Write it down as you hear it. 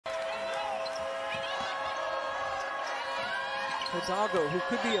Hidalgo, who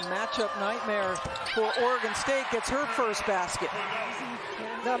could be a matchup nightmare for Oregon State, gets her first basket.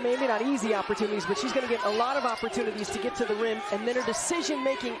 Maybe not easy opportunities, but she's going to get a lot of opportunities to get to the rim, and then her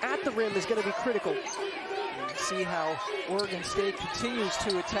decision-making at the rim is going to be critical. And see how Oregon State continues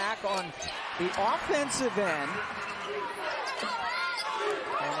to attack on the offensive end.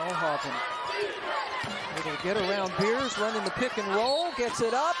 And Olhoffen able to get around Beers, running the pick and roll, gets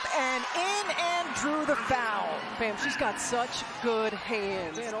it up and in and drew the foul. Pam, she's got such good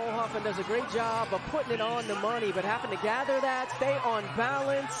hands. And Olhoffen does a great job of putting it on the money, but having to gather that, stay on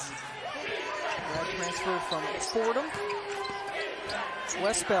balance. Grad transfer from Fordham.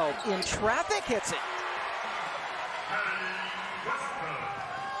 Westbeld in traffic, hits it.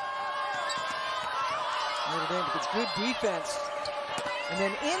 Notre Dame with good defense. And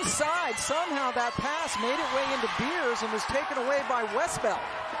then inside, somehow that pass made it way into Beers and was taken away by Westbeld.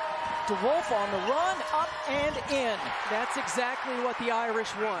 DeWolf on the run, up and in. That's exactly what the Irish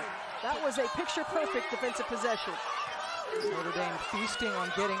want. That was a picture-perfect defensive possession. Notre Dame feasting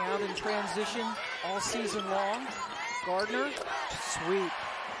on getting out in transition all season long. Gardner, sweet.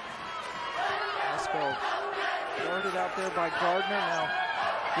 Westbeld guarded out there by Gardner. Now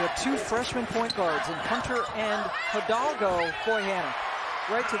we have two freshman point guards in Hunter and Hidalgo. Boy, Hannah,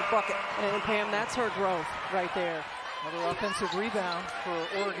 right to the bucket. And Pam, that's her growth right there. Another offensive rebound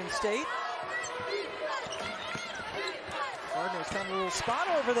for Oregon State. Gardner's found a little spot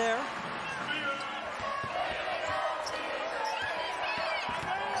over there.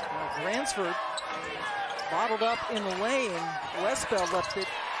 Now Bransford bottled up in the lane. Westbeld left it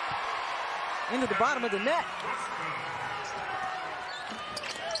into the bottom of the net.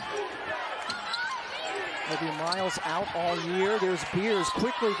 Olivia Miles out all year. There's Beers,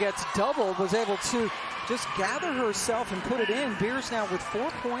 quickly gets doubled, was able to just gather herself and put it in. Beers now with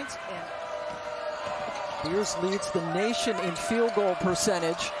 4 points. And Beers leads the nation in field goal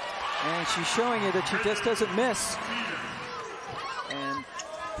percentage. And she's showing you that she just doesn't miss. And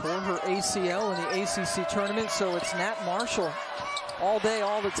tore her ACL in the ACC tournament, so it's Nat Marshall all day,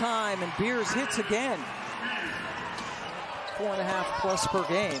 all the time. And Beers hits again. 4.5 plus per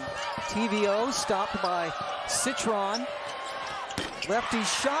game. TVO stopped by Citron. Lefty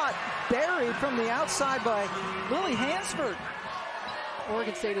shot buried from the outside by Lily Hansford.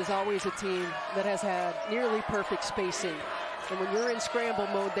 Oregon State is always a team that has had nearly perfect spacing. And when you're in scramble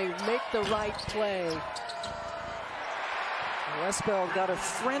mode, they make the right play. Westbeld got a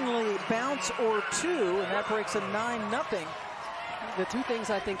friendly bounce or two, and that breaks a 9-0. The two things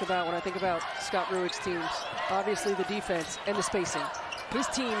I think about when I think about Scott Ruick's teams, obviously the defense and the spacing. His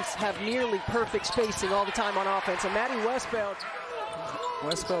teams have nearly perfect spacing all the time on offense, and Maddie Westbeld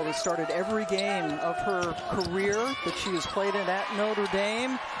has started every game of her career that she has played in at Notre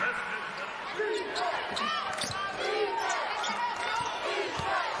Dame.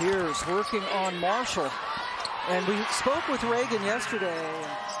 Here's working on Marshall. And we spoke with Reagan yesterday, and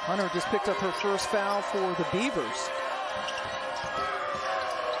Hunter just picked up her first foul for the Beavers.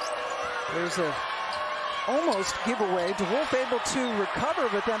 There's a almost giveaway. DeWolf able to recover,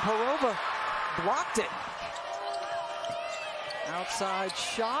 but then Parova blocked it. Outside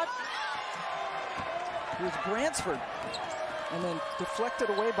shot. Here's Bransford. And then deflected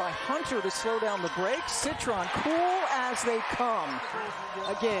away by Hunter to slow down the break. Citron, cool as they come.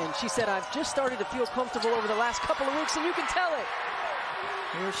 Again, she said, I've just started to feel comfortable over the last couple of weeks, and you can tell it.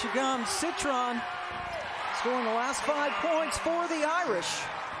 Here she comes. Citron scoring the last 5 points for the Irish.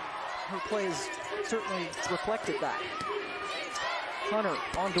 Her plays certainly reflected that. Hunter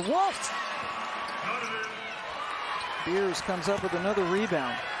on DeWolf. Beers comes up with another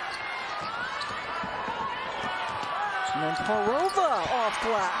rebound. And then Parova off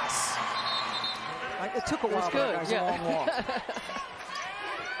glass. It took a while, good. Guys, a long walk.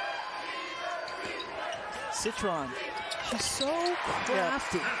 Citron, she's so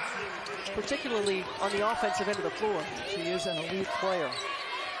crafty, particularly on the offensive end of the floor. She is an elite player.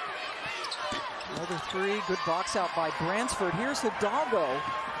 Another three, good box out by Bransford. Here's Hidalgo.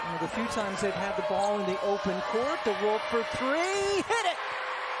 One of the few times they've had the ball in the open court. DeWolf for three, hit it!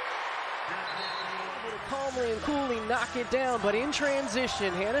 Calmly and coolly knock it down, but in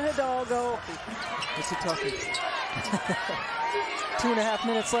transition, Hannah Hidalgo. It's a toughie. 2.5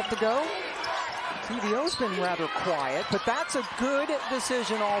 minutes left to go. TVO's been rather quiet, but that's a good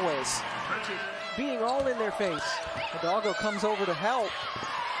decision always. Being all in their face. Hidalgo comes over to help.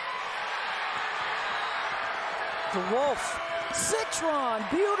 DeWolf. Citron,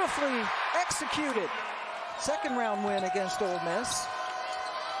 beautifully executed. Second round win against Ole Miss.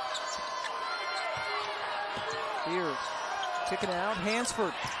 Beers kicking it out.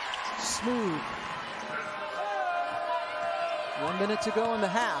 Hansford, smooth. 1 minute to go in the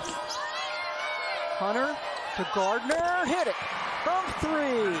half. Hunter to Gardner, hit it from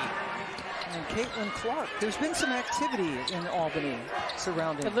 3. And Caitlin Clark. There's been some activity in Albany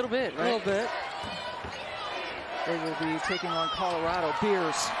surrounding. A little bit, right? A little bit. They will be taking on Colorado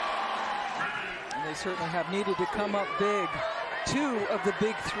Bears. And they certainly have needed to come up big. 2 of the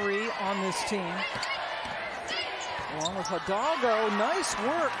big 3 on this team. Along with Hidalgo, nice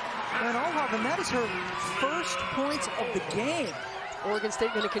work. And Olhoven, that is her first points of the game. Oregon State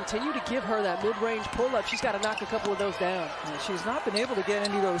going to continue to give her that mid-range pull-up. She's got to knock a couple of those down. And she's not been able to get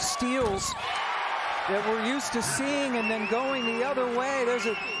any of those steals that we're used to seeing and then going the other way.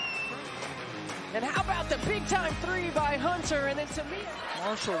 And how about the big-time 3 by Hunter, and then Tamia.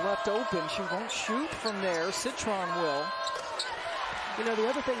 Marshall left open. She won't shoot from there. Citron will. You know, the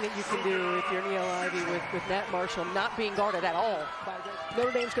other thing that you can do if you're Neil Ivey with Nat Marshall not being guarded at all,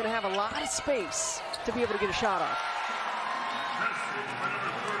 Notre Dame's going to have a lot of space to be able to get a shot off.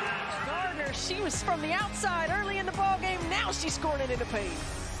 Gardner, she was from the outside early in the ball game. Now she's scoring it in the paint.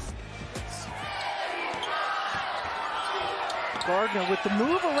 Gardner with the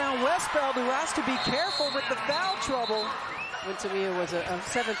move around Westbeld, who has to be careful with the foul trouble. When Tamia was a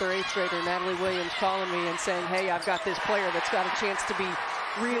 7th or 8th grader, Natalie Williams calling me and saying, hey, I've got this player that's got a chance to be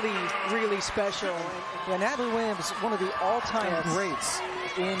really, really special. Yeah, Natalie Williams, one of the all-time greats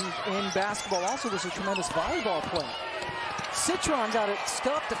in basketball, also was a tremendous volleyball player. Citron got it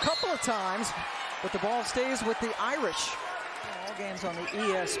stuffed a couple of times, but the ball stays with the Irish. All games on the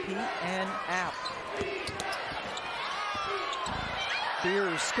ESPN app.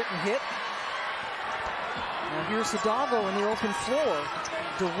 Beers couldn't hit. Now here's Hidalgo in the open floor.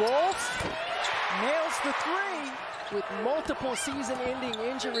 DeWolf nails the 3. With multiple season-ending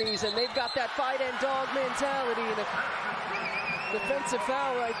injuries, and they've got that fight and dog mentality, and a defensive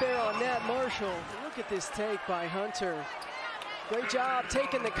foul right there on Nat Marshall. Look at this take by Hunter. Great job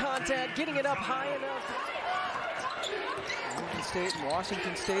taking the contact, getting it up high enough. Oregon State and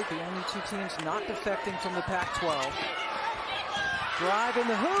Washington State, the only 2 teams not defecting from the Pac-12. Drive in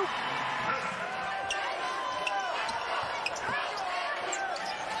the hoop.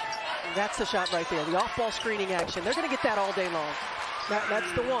 That's the shot right there, the off-ball screening action. They're going to get that all day long. That's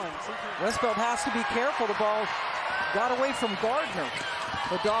the one. Westbeld has to be careful. The ball got away from Gardner.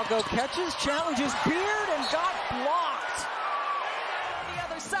 Hidalgo catches, challenges Beard, and got blocked. On the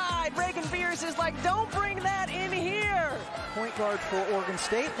other side, Reagan Beers is like, don't bring that in here. Point guard for Oregon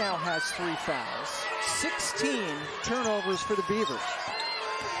State now has 3 fouls. 16 turnovers for the Beavers.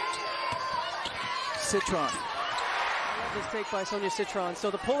 Citron. This take by Sonia Citron. So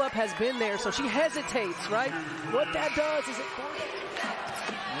the pull-up has been there, so she hesitates, right? What that does is it...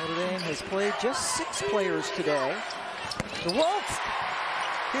 Notre Dame has played just 6 players today. The Wolf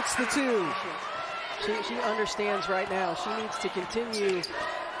hits the 2. She understands right now. She needs to continue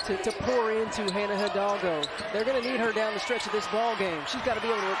to pour into Hannah Hidalgo. They're going to need her down the stretch of this ball game. She's got to be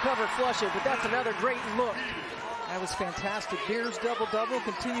able to recover, flush it, but that's another great look. That was fantastic. Beers double-double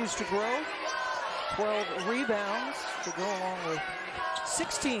continues to grow. 12 rebounds to go along with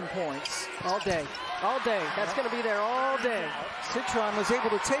 16 points. All day. All day. That's going to be there all day. Citron was able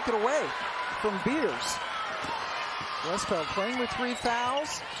to take it away from Beers. Westbeld playing with 3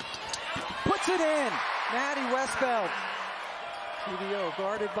 fouls. Puts it in. Maddie Westbeld. TVO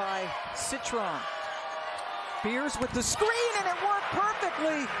guarded by Citron. Beers with the screen, and it worked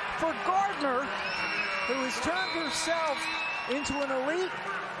perfectly for Gardner, who has turned herself into an elite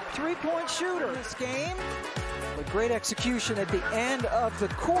 3-point shooter this game. But great execution at the end of the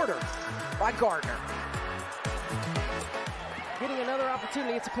quarter by Gardner. Getting another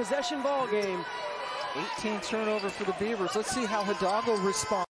opportunity. It's a possession ball game. 18th turnover for the Beavers. Let's see how Hidalgo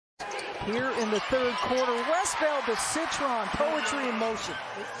responds here in the 3rd quarter. Westbeld to Citron. Poetry in motion.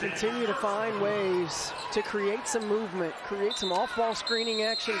 Continue to find ways to create some movement, create some off-ball screening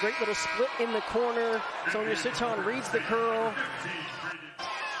action. Great little split in the corner. Sonia Citron reads the curl.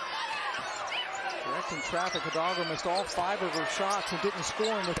 Directing traffic, Hidalgo missed all 5 of her shots and didn't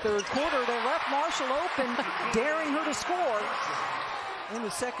score in the 3rd quarter. They left Marshall open, daring her to score in the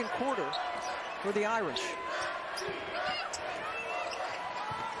 2nd quarter for the Irish.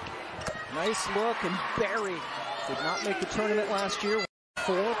 Nice look, and Barry did not make the tournament last year.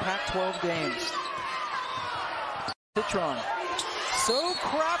 4 Pac-12 games. Citron, so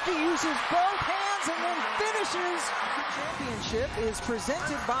crafty, uses both hands and then finishes. The championship is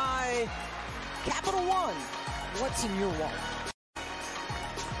presented by Capital One. What's in your wallet?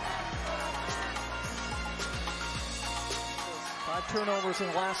 Five turnovers in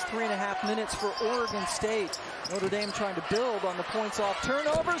the last 3.5 minutes for Oregon State. Notre Dame trying to build on the points off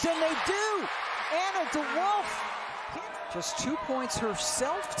turnovers, and they do. Anna DeWolf Just 2 points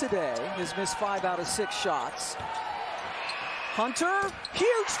herself today. Has missed 5 out of 6 shots. Hunter,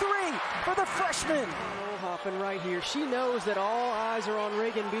 huge three for the freshman. Olhoffen right here. She knows that all eyes are on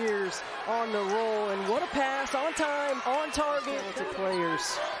Reagan Beers on the roll. And what a pass, on time, on target. Talented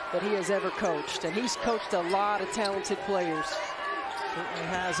players that he has ever coached. And he's coached a lot of talented players. Certainly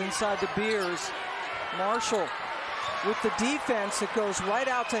has. Inside the Beers. Marshall with the defense. It goes right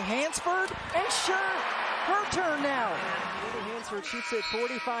out to Hansford. And sure, her turn now. Hansford shoots at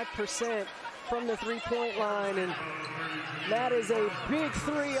 45% from the three-point line, and that is a big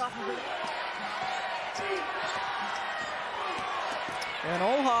three off of it. And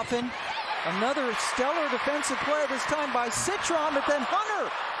Olhoffen, another stellar defensive play, this time by Citron, but then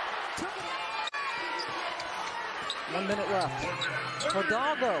Hunter. 1 minute left.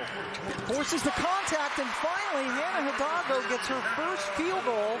 Hidalgo forces the contact, and finally Hannah Hidalgo gets her first field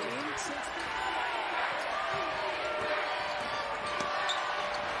goal.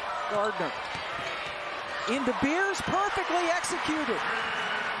 Gardner into Beers, perfectly executed.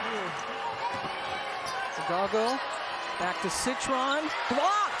 Hidalgo back to Citron,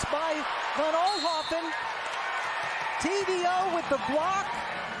 blocked by Van Olhoffen. TVO with the block.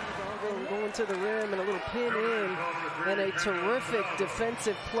 Hidalgo going to the rim and a little pin in, and a terrific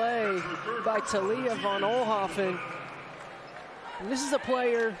defensive play by Talia Van Olhoffen. And this is a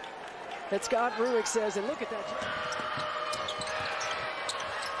player that Scott Ruick says, and look at that.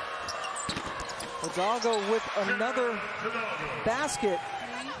 Hidalgo with another basket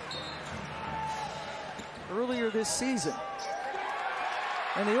earlier this season.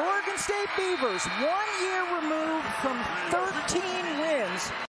 And the Oregon State Beavers, 1 year removed from 13 wins.